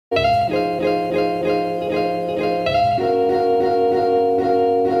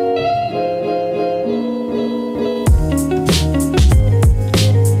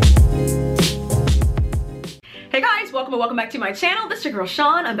my channel. This is your girl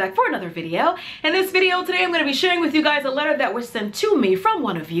Sean. I'm back for another video. In this video today, I'm going to be sharing with you guys a letter that was sent to me from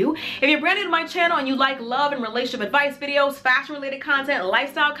one of you. If you're brand new to my channel and you like love and relationship advice videos, fashion related content,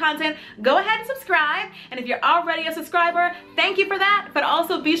 lifestyle content, go ahead and subscribe. And if you're already a subscriber, thank you for that. But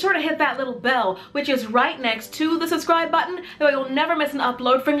also be sure to hit that little bell, which is right next to the subscribe button. That way you'll never miss an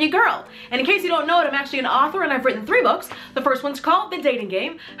upload from your girl. And in case you don't know it, I'm actually an author and I've written 3 books. The first one's called The Dating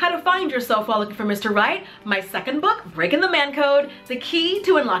Game: How to Find Yourself While Looking for Mr. Right. My second book, Breaking the Man Code: The Key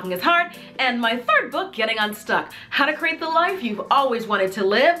to Unlocking His Heart. And my third book, Getting Unstuck: How to Create the Life You've Always Wanted to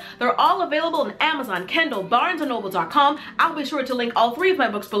Live. They're all available on Amazon, Kindle, BarnesandNoble.com. I'll be sure to link all 3 of my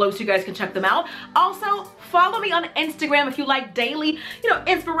books below so you guys can check them out. Also, follow me on Instagram if you like daily,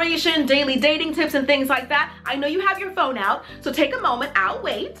 inspiration, daily dating tips and things like that. I know you have your phone out, so take a moment, I'll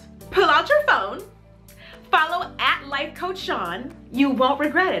wait. Pull out your phone. Follow at Life Coach Sean. You won't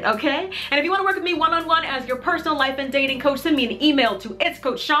regret it, okay? And if you want to work with me one-on-one as your personal life and dating coach, send me an email to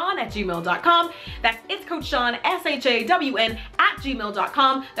itscoachsean@gmail.com. That's itscoachsean, S-H-A-W-N,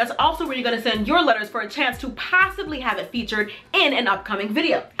 @gmail.com. That's also where you're going to send your letters for a chance to possibly have it featured in an upcoming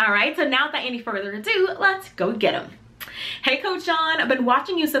video. All right, so now without any further ado, let's go get them. Hey Coach Sean, I've been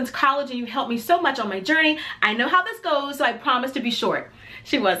watching you since college and you helped me so much on my journey. I know how this goes, so I promise to be short.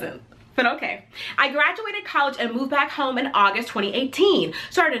 She wasn't. But okay. I graduated college and moved back home in August 2018.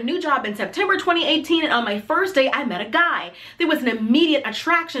 Started a new job in September 2018, and on my first day I met a guy. There was an immediate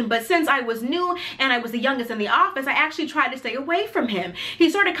attraction, but since I was new and I was the youngest in the office, I actually tried to stay away from him. He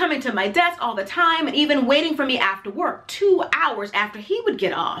started coming to my desk all the time and even waiting for me after work, 2 hours after he would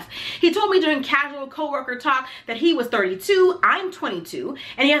get off. He told me during casual coworker talk that he was 32, I'm 22,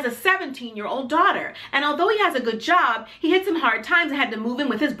 and he has a 17-year-old daughter. And although he has a good job, he hit some hard times and had to move in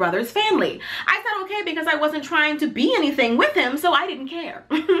with his brother's family. I said okay because I wasn't trying to be anything with him, so I didn't care.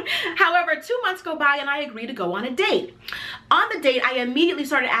 However, 2 months go by and I agreed to go on a date. On the date, I immediately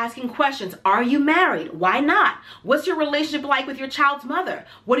started asking questions. Are you married? Why not? What's your relationship like with your child's mother?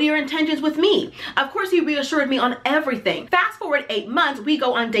 What are your intentions with me? Of course, he reassured me on everything. Fast forward 8 months, we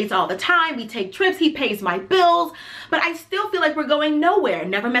go on dates all the time. We take trips, he pays my bills, but I still feel like we're going nowhere.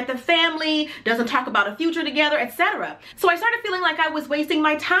 Never met the family, doesn't talk about a future together, etc. So I started feeling like I was wasting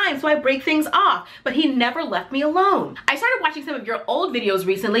my time, so I break things off, but he never left me alone. I started watching some of your old videos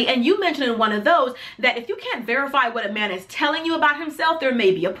recently, and you mentioned in one of those that if you can't verify what a man is telling you about himself, there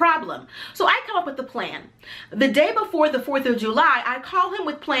may be a problem. So I come up with a plan. The day before the 4th of July, I call him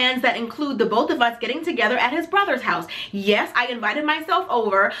with plans that include the both of us getting together at his brother's house. Yes, I invited myself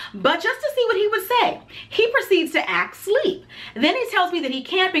over, but just to see what he would say. He proceeds to act sleep. Then he tells me that he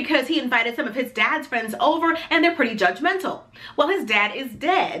can't because he invited some of his dad's friends over and they're pretty judgmental. Well, his dad is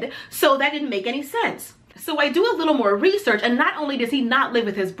dead, so that didn't make any sense. So I do a little more research, and not only does he not live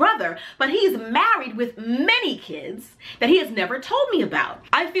with his brother, but he's married with many kids that he has never told me about.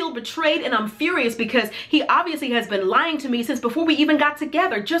 I feel betrayed and I'm furious because he obviously has been lying to me since before we even got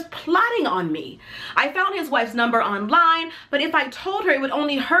together, just plotting on me. I found his wife's number online, but if I told her, it would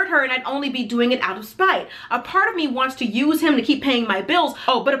only hurt her and I'd only be doing it out of spite. A part of me wants to use him to keep paying my bills.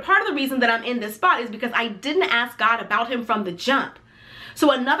 Oh, but a part of the reason that I'm in this spot is because I didn't ask God about him from the jump. So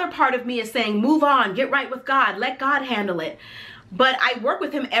another part of me is saying, move on, get right with God, let God handle it. But I work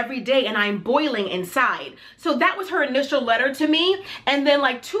with him every day and I'm boiling inside. So that was her initial letter to me. And then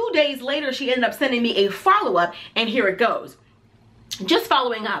like 2 days later, she ended up sending me a follow-up, and here it goes. Just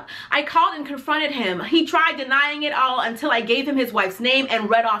following up, I called and confronted him. He tried denying it all until I gave him his wife's name and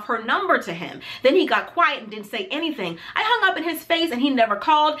read off her number to him. Then he got quiet and didn't say anything. I hung up in his face and he never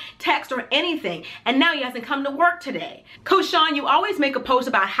called, text, or anything. And now he hasn't come to work today. Coach Sean, you always make a post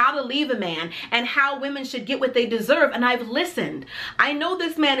about how to leave a man and how women should get what they deserve, and I've listened. I know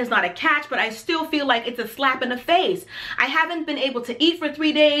this man is not a catch, but I still feel like it's a slap in the face. I haven't been able to eat for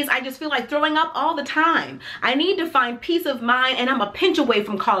 3 days. I just feel like throwing up all the time. I need to find peace of mind, and I'm a pinch away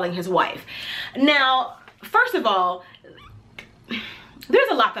from calling his wife. Now, first of all, there's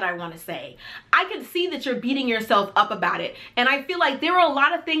a lot that I want to say. I can see that you're beating yourself up about it, and I feel like there were a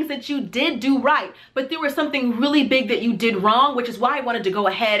lot of things that you did do right, but there was something really big that you did wrong, which is why I wanted to go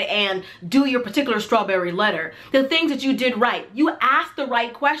ahead and do your particular strawberry letter. The things that you did right. You asked the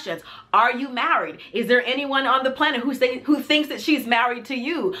right questions. Are you married? Is there anyone on the planet who thinks that she's married to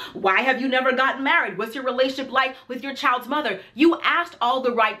you? Why have you never gotten married? What's your relationship like with your child's mother? You asked all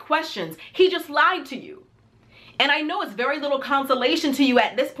the right questions. He just lied to you. And I know it's very little consolation to you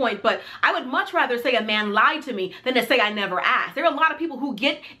at this point, but I would much rather say a man lied to me than to say I never asked. There are a lot of people who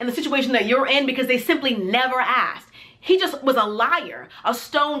get in the situation that you're in because they simply never asked. He just was a liar, a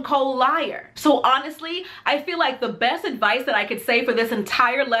stone cold liar. So honestly, I feel like the best advice that I could say for this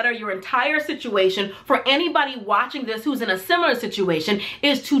entire letter, your entire situation, for anybody watching this who's in a similar situation,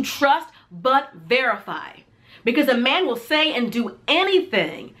 is to trust but verify. Because a man will say and do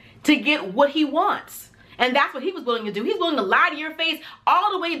anything to get what he wants. And that's what he was willing to do. He's willing to lie to your face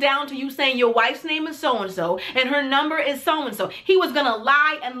all the way down to you saying your wife's name is so-and-so and her number is so-and-so. He was going to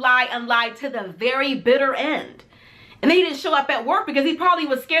lie and lie and lie to the very bitter end. And then he didn't show up at work because he probably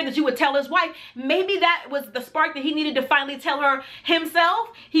was scared that you would tell his wife. Maybe that was the spark that he needed to finally tell her himself.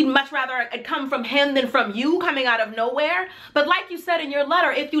 He'd much rather it come from him than from you coming out of nowhere. But like you said in your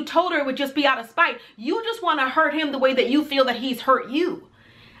letter, if you told her it would just be out of spite, you just want to hurt him the way that you feel that he's hurt you.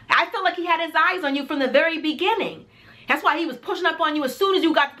 I feel like he had his eyes on you from the very beginning. That's why he was pushing up on you as soon as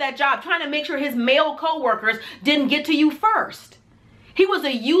you got to that job, trying to make sure his male co-workers didn't get to you first. He was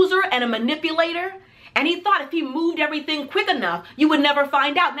a user and a manipulator, and he thought if he moved everything quick enough, you would never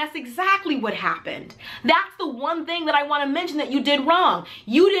find out. And that's exactly what happened. That's the one thing that I want to mention that you did wrong.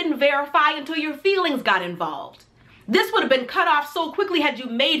 You didn't verify until your feelings got involved. This would have been cut off so quickly had you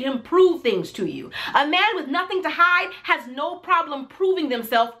made him prove things to you. A man with nothing to hide has no problem proving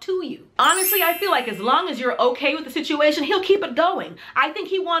themselves to you. Honestly, I feel like as long as you're okay with the situation, he'll keep it going. I think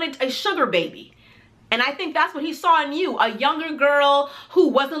he wanted a sugar baby. And I think that's what he saw in you, a younger girl who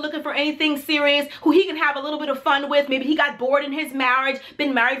wasn't looking for anything serious, who he can have a little bit of fun with. Maybe he got bored in his marriage,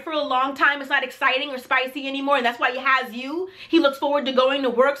 been married for a long time. It's not exciting or spicy anymore, and that's why he has you. He looks forward to going to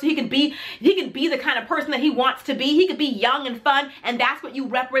work so he can be the kind of person that he wants to be. He could be young and fun, and that's what you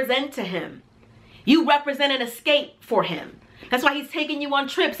represent to him. You represent an escape for him. That's why he's taking you on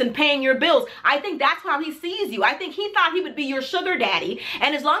trips and paying your bills. I think that's how he sees you. I think he thought he would be your sugar daddy.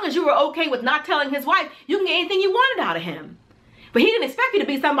 And as long as you were okay with not telling his wife, you can get anything you wanted out of him. But he didn't expect you to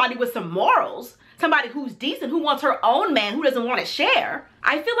be somebody with some morals. Somebody who's decent, who wants her own man, who doesn't want to share.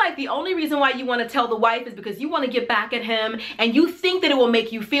 I feel like the only reason why you want to tell the wife is because you want to get back at him and you think that it will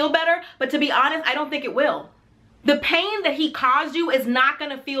make you feel better. But to be honest, I don't think it will. The pain that he caused you is not going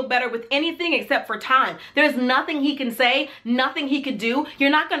to feel better with anything except for time. There's nothing he can say, nothing he could do.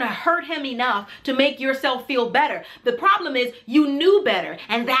 You're not going to hurt him enough to make yourself feel better. The problem is you knew better,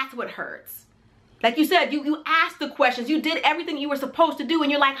 and that's what hurts. Like you said, you asked the questions, you did everything you were supposed to do,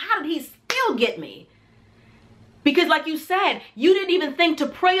 and you're like, how did he still get me? Because like you said, you didn't even think to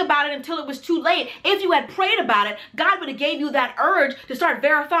pray about it until it was too late. If you had prayed about it, God would have gave you that urge to start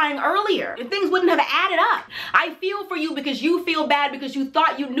verifying earlier, and things wouldn't have added up. I feel for you because you feel bad because you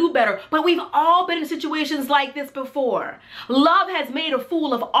thought you knew better, but we've all been in situations like this before. Love has made a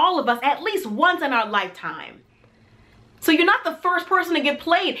fool of all of us at least once in our lifetime. So you're not the first person to get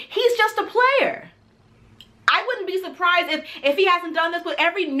played. He's just a player. I wouldn't be surprised if he hasn't done this with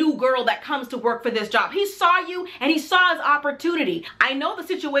every new girl that comes to work for this job. He saw you and he saw his opportunity. I know the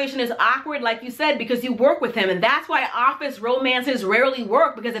situation is awkward, like you said, because you work with him, and that's why office romances rarely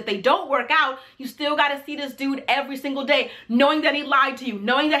work, because if they don't work out, you still got to see this dude every single day, knowing that he lied to you,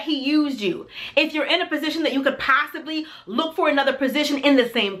 knowing that he used you. If you're in a position that you could possibly look for another position in the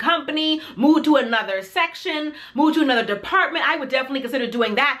same company, move to another section, move to another department, I would definitely consider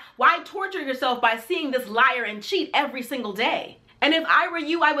doing that. Why torture yourself by seeing this liar and cheat every single day? And if I were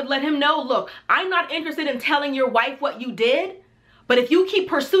you, I would let him know, look, I'm not interested in telling your wife what you did, but if you keep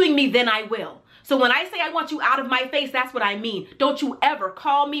pursuing me, then I will. So when I say I want you out of my face, that's what I mean. Don't you ever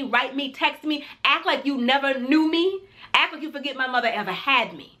call me, write me, text me, act like you never knew me, act like you forget my mother ever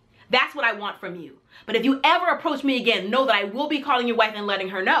had me. That's what I want from you. But if you ever approach me again, know that I will be calling your wife and letting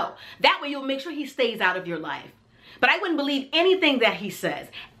her know. That way you'll make sure he stays out of your life. But I wouldn't believe anything that he says,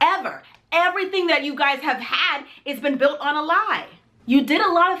 ever. Everything that you guys have had, it's been built on a lie. You did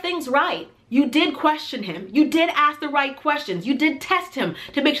a lot of things right. You did question him. You did ask the right questions. You did test him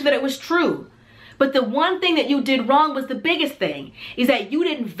to make sure that it was true. But the one thing that you did wrong was the biggest thing, is that you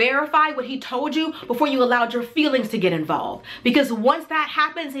didn't verify what he told you before you allowed your feelings to get involved. Because once that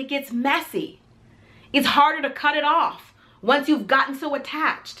happens, it gets messy. It's harder to cut it off once you've gotten so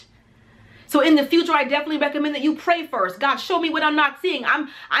attached. So in the future, I definitely recommend that you pray first. God, show me what I'm not seeing.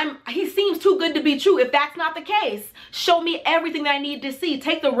 He seems too good to be true. If that's not the case, show me everything that I need to see.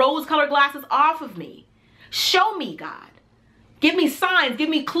 Take the rose-colored glasses off of me. Show me, God. Give me signs. Give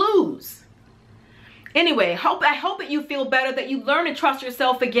me clues. Anyway, I hope that you feel better, that you learn to trust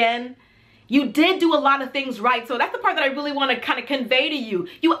yourself again. You did do a lot of things right. So that's the part that I really want to kind of convey to you.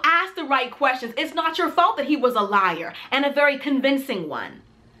 You asked the right questions. It's not your fault that he was a liar, and a very convincing one.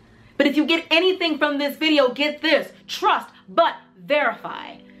 But if you get anything from this video, get this: trust but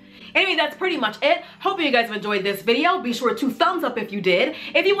verify. Anyway, that's pretty much it. Hope you guys have enjoyed this video. Be sure to thumbs up if you did.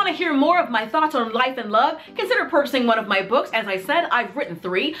 If you want to hear more of my thoughts on life and love, consider purchasing one of my books. As I said, I've written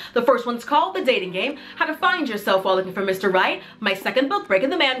 3. The first one's called The Dating Game, How to Find Yourself While Looking for Mr. Right. My second book, Breaking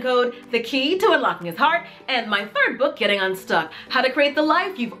the Man Code, The Key to Unlocking His Heart. And my third book, Getting Unstuck, How to Create the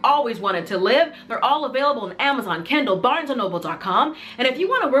Life You've Always Wanted to Live. They're all available on Amazon, Kindle, BarnesandNoble.com. And if you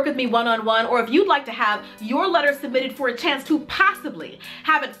want to work with me one-on-one, or if you'd like to have your letter submitted for a chance to possibly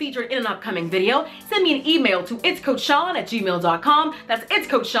have it featured in an upcoming video, send me an email to itscoachshawn@gmail.com. That's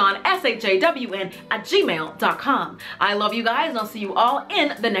itscoachshawn, SHAWN, @gmail.com. I love you guys, and I'll see you all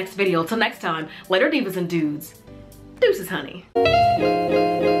in the next video. Till next time, later divas and dudes. Deuces, honey.